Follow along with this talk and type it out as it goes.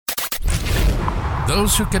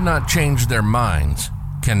Those who cannot change their minds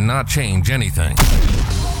cannot change anything.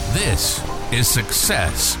 This is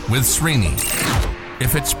Success with Srini.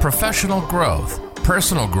 If it's professional growth,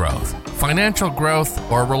 personal growth, financial growth,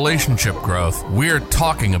 or relationship growth, we're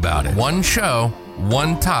talking about it. One show,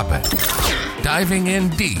 one topic. Diving in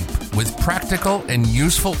deep with practical and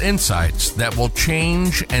useful insights that will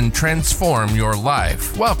change and transform your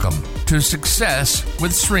life. Welcome to Success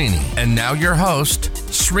with Srini. And now your host,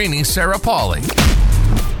 Srini Sarapalli.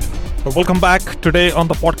 Welcome back. Today on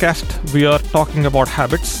the podcast, we are talking about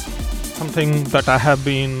habits, something that I have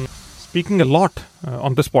been speaking a lot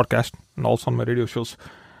on this podcast and also on my radio shows.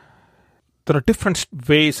 There are different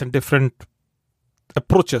ways and different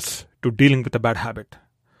approaches to dealing with a bad habit.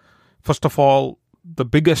 First of all, the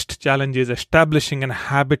biggest challenge is establishing a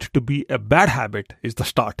habit to be a bad habit is the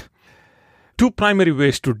start. Two primary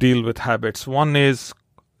ways to deal with habits. One is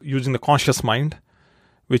using the conscious mind,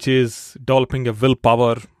 which is developing a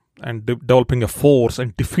willpower and developing a force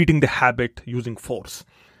and defeating the habit using force.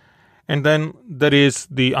 And then there is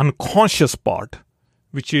the unconscious part,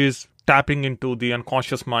 which is tapping into the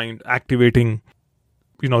unconscious mind, activating,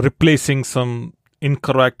 replacing some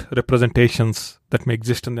incorrect representations that may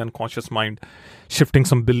exist in the unconscious mind, shifting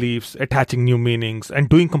some beliefs, attaching new meanings, and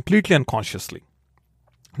doing completely unconsciously.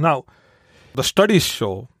 Now, the studies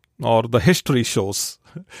show, or the history shows,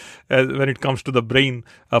 when it comes to the brain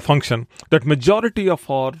function, that majority of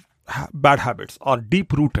our bad habits are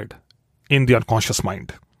deep-rooted in the unconscious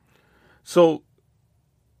mind. So,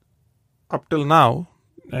 up till now,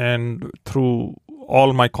 and through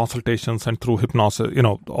all my consultations and through hypnosis,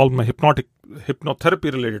 all my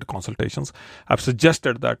hypnotherapy-related consultations, I've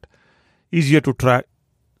suggested that easier to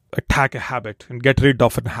attack a habit and get rid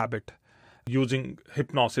of a habit using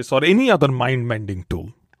hypnosis or any other mind-mending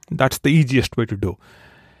tool. That's the easiest way to do.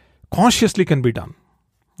 Consciously can be done,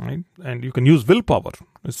 right? And you can use willpower.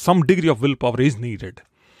 Some degree of willpower is needed.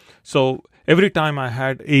 So every time I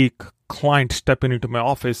had a client step into my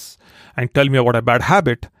office and tell me about a bad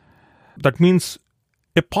habit, that means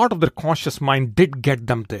a part of their conscious mind did get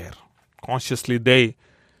them there. Consciously, they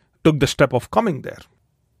took the step of coming there.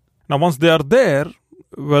 Now, once they are there,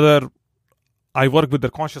 whether I work with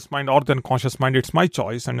their conscious mind or their unconscious mind, it's my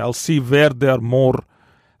choice, and I'll see where they are more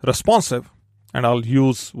responsive, and I'll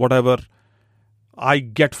use whatever I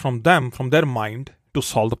get from them, from their mind, to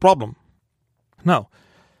solve the problem. Now,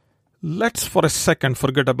 let's for a second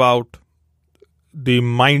forget about the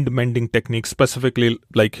mind-mending techniques, specifically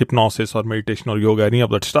like hypnosis or meditation or yoga, any of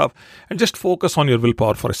that stuff, and just focus on your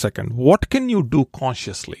willpower for a second. What can you do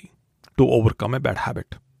consciously to overcome a bad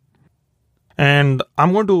habit? And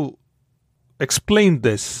I'm going to explain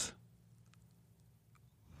this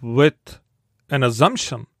with an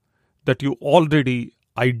assumption that you already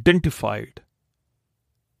identified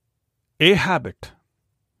a habit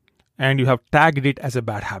and you have tagged it as a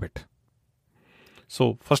bad habit.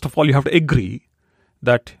 So first of all, you have to agree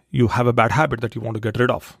that you have a bad habit that you want to get rid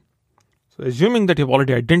of. So assuming that you've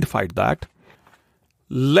already identified that,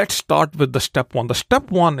 let's start with the step one. The step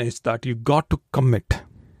one is that you got to commit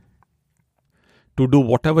to do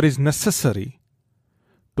whatever is necessary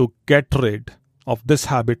to get rid of this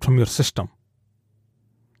habit from your system,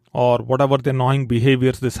 or whatever the annoying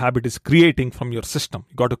behaviors this habit is creating from your system.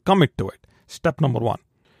 You got to commit to it. Step number one.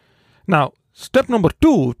 Now, step number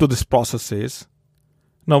two to this process is,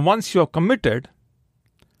 now once you are committed,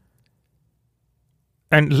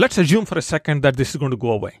 and let's assume for a second that this is going to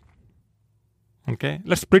go away. Okay?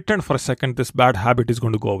 Let's pretend for a second this bad habit is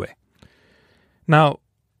going to go away. Now,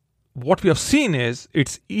 what we have seen is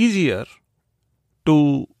it's easier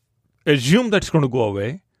to assume that it's going to go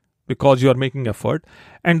away because you are making effort.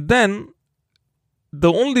 And then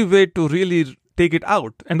the only way to really take it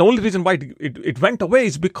out, and the only reason why it went away,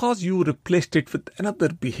 is because you replaced it with another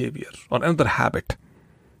behavior or another habit.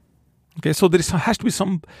 Okay, so there has to be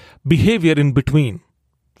some behavior in between.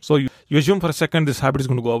 So you assume for a second this habit is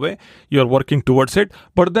going to go away. You are working towards it.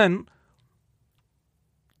 But then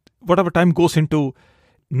whatever time goes into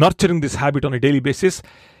nurturing this habit on a daily basis,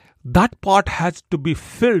 that part has to be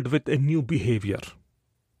filled with a new behavior.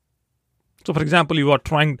 So for example, you are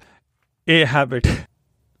trying a habit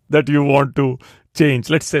that you want to change.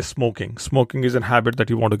 Let's say smoking. Smoking is a habit that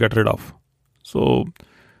you want to get rid of. So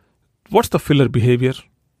what's the filler behavior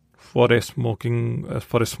for a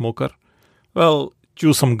smoker? Well,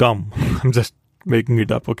 chew some gum. I'm just making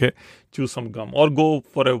it up, okay? Chew some gum, or go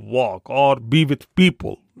for a walk, or be with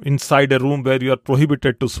people inside a room where you are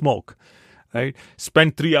prohibited to smoke, right?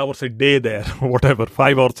 Spend 3 hours a day there, whatever,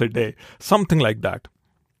 5 hours a day, something like that.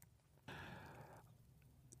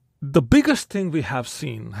 The biggest thing we have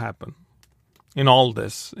seen happen in all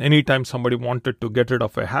this, anytime somebody wanted to get rid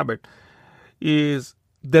of a habit, is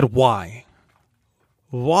their why.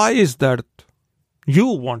 Why is that you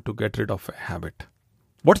want to get rid of a habit?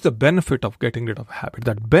 What's the benefit of getting rid of a habit?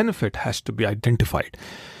 That benefit has to be identified.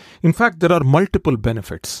 In fact, there are multiple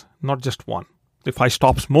benefits, not just one. If I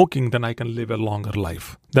stop smoking, then I can live a longer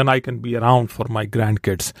life. Then I can be around for my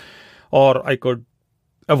grandkids. Or I could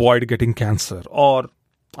avoid getting cancer. Or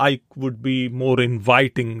I would be more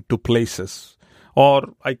inviting to places.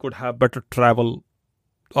 Or I could have better travel.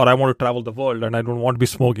 Or I want to travel the world and I don't want to be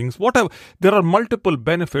smoking. Whatever. There are multiple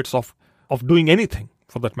benefits of doing anything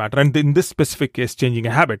for that matter. And in this specific case, changing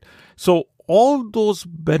a habit. So all those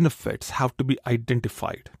benefits have to be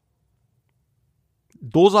identified.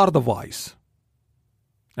 Those are the whys.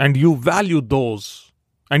 And you value those.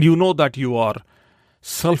 And you know that you are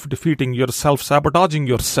self-defeating, you're self-sabotaging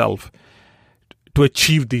yourself to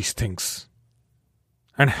achieve these things.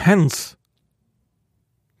 And hence,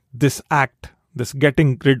 this act, this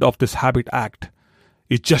getting rid of this habit act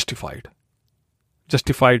is justified.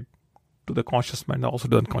 Justified to the conscious mind, also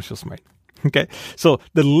to the unconscious mind. Okay, so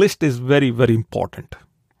the list is very, very important.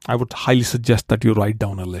 I would highly suggest that you write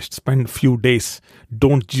down a list. Spend a few days.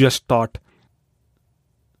 Don't just start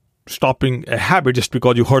stopping a habit just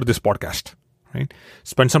because you heard this podcast. Right?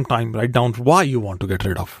 Spend some time, write down why you want to get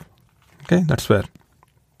rid of. Okay, that's where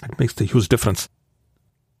that makes the huge difference.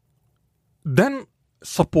 Then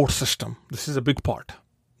support system. This is a big part.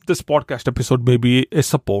 This podcast episode may be a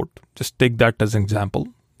support. Just take that as an example.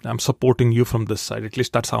 I'm supporting you from this side. At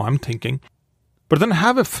least that's how I'm thinking. But then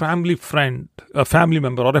have a family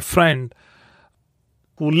member or a friend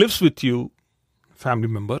who lives with you, family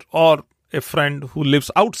member, or a friend who lives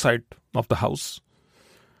outside of the house,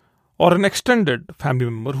 or an extended family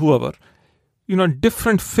member, whoever, in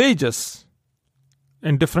different phases,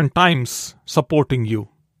 in different times, supporting you.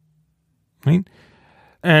 Right?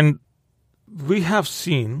 And we have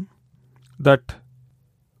seen that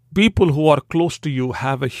people who are close to you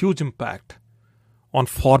have a huge impact on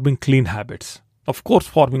forming clean habits. Of course,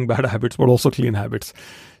 forming bad habits, but also clean habits.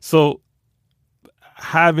 So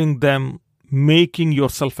having them, making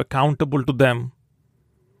yourself accountable to them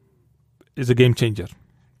is a game changer.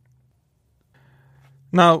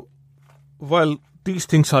 Now, while these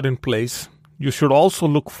things are in place, you should also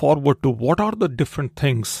look forward to what are the different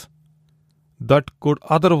things that could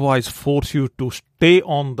otherwise force you to stay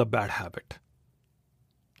on the bad habit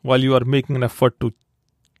while you are making an effort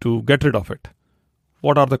to get rid of it.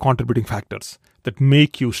 What are the contributing factors that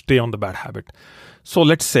make you stay on the bad habit? So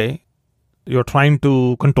let's say you're trying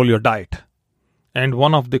to control your diet, and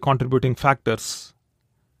one of the contributing factors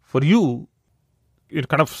for you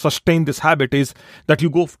kind of sustain this habit is that you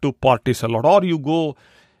go to parties a lot, or you go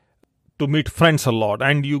to meet friends a lot,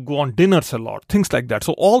 and you go on dinners a lot, things like that.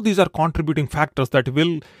 So all these are contributing factors that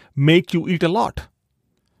will make you eat a lot.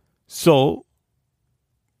 So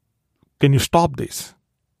can you stop this?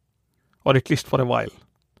 Or at least for a while?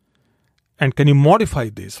 And can you modify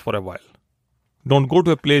this for a while? Don't go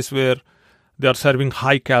to a place where they are serving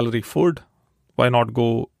high calorie food. Why not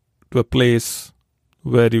go to a place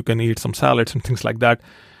where you can eat some salads and things like that?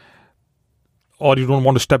 Or you don't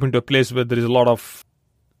want to step into a place where there is a lot of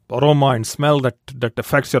aroma and smell that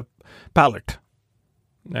affects your palate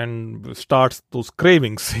and starts those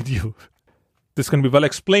cravings in you. This can be well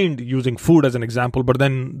explained using food as an example, but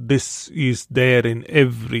then this is there in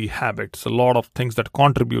every habit. It's a lot of things that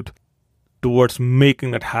contribute towards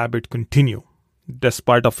making that habit continue,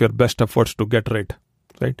 despite of your best efforts to get rid.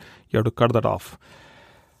 Right? You have to cut that off.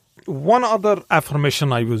 One other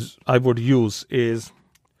affirmation I would use is,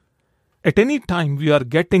 at any time we are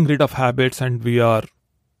getting rid of habits and we are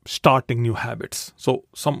starting new habits. So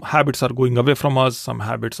some habits are going away from us, some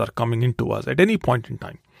habits are coming into us at any point in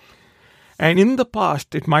time. And in the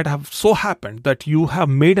past, it might have so happened that you have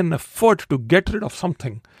made an effort to get rid of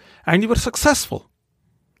something and you were successful.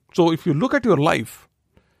 So if you look at your life,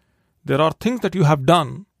 there are things that you have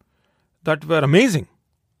done that were amazing,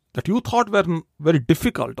 that you thought were very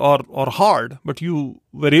difficult or hard, but you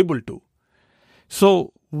were able to.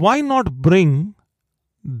 So why not bring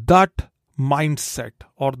that mindset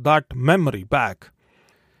or that memory back?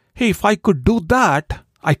 Hey, if I could do that,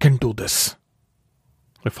 I can do this.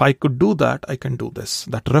 If I could do that, I can do this.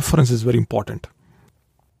 That reference is very important.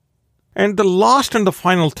 And the last and the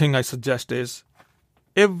final thing I suggest is,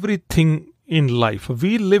 everything in life,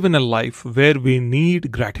 we live in a life where we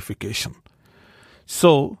need gratification.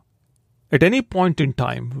 So, at any point in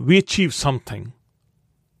time, we achieve something,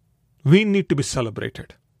 we need to be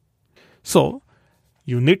celebrated. So,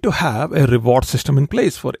 you need to have a reward system in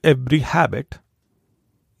place for every habit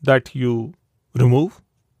that you remove,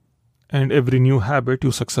 and every new habit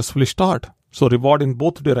you successfully start. So reward in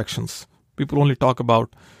both directions. People only talk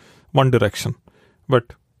about one direction.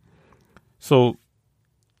 But so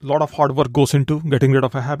a lot of hard work goes into getting rid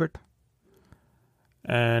of a habit.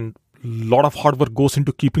 And a lot of hard work goes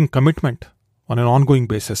into keeping commitment on an ongoing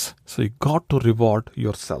basis. So you got to reward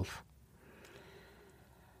yourself.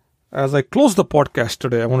 As I close the podcast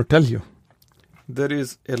today, I want to tell you, there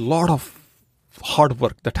is a lot of hard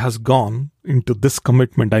work that has gone into this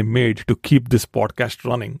commitment I made to keep this podcast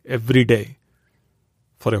running every day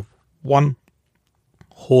for one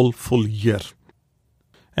whole full year.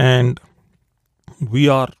 And we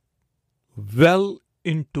are well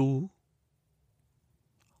into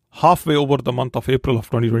halfway over the month of April of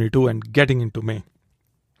 2022 and getting into May.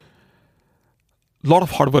 A lot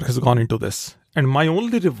of hard work has gone into this. And my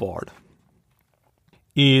only reward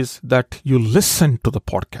is that you listen to the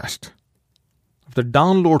podcast. If the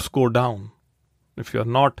downloads go down, if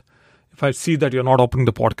I see that you're not opening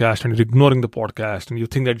the podcast and you're ignoring the podcast and you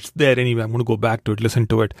think that it's there anyway, I'm going to go back to it, listen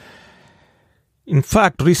to it. In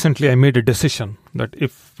fact, recently I made a decision that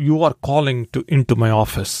if you are calling into my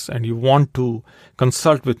office and you want to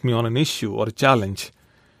consult with me on an issue or a challenge,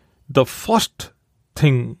 the first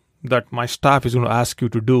thing that my staff is going to ask you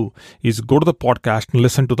to do is go to the podcast and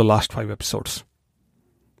listen to the last 5 episodes.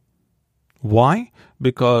 Why?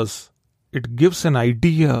 Because it gives an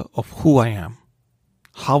idea of who I am,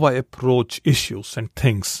 how I approach issues and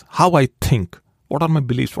things, how I think, what are my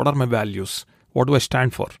beliefs, what are my values, what do I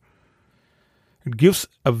stand for. It gives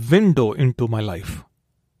a window into my life.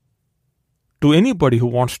 To anybody who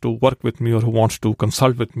wants to work with me or who wants to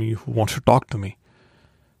consult with me, who wants to talk to me,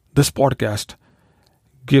 this podcast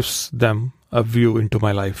gives them a view into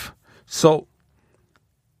my life. So,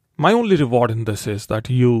 my only reward in this is that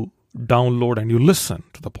you download and you listen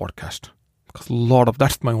to the podcast. Because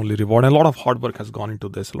that's my only reward. And a lot of hard work has gone into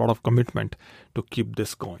this, a lot of commitment to keep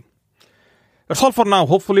this going. That's all for now.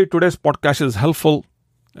 Hopefully today's podcast is helpful.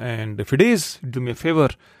 And if it is, do me a favor,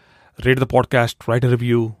 rate the podcast, write a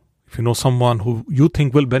review. If you know someone who you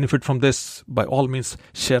think will benefit from this, by all means,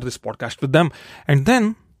 share this podcast with them. And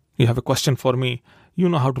then you have a question for me. You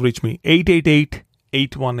know how to reach me.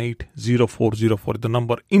 888-818-0404, the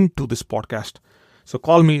number into this podcast. So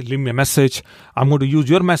call me, leave me a message. I'm going to use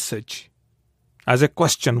your message as a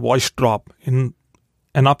question, voice drop in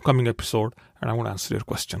an upcoming episode, and I want to answer your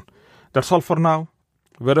question. That's all for now.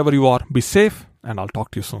 Wherever you are, be safe, and I'll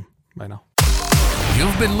talk to you soon. Bye now.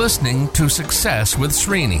 You've been listening to Success with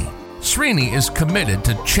Srini. Srini is committed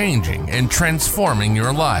to changing and transforming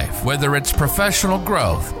your life, whether it's professional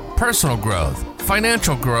growth, personal growth,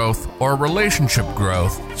 financial growth, or relationship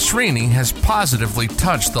growth. Srini has positively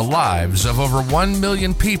touched the lives of over 1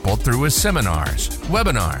 million people through his seminars,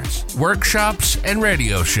 webinars, workshops, and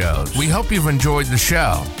radio shows. We hope you've enjoyed the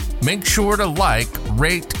show. Make sure to like,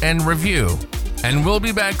 rate, and review. And we'll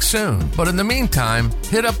be back soon. But in the meantime,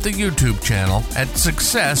 hit up the YouTube channel at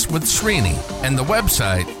Success with Srini and the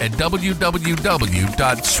website at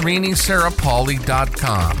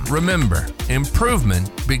www.srinisarapalli.com. Remember,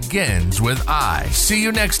 improvement begins with I. See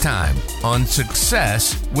you next time on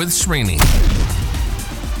Success with Srini.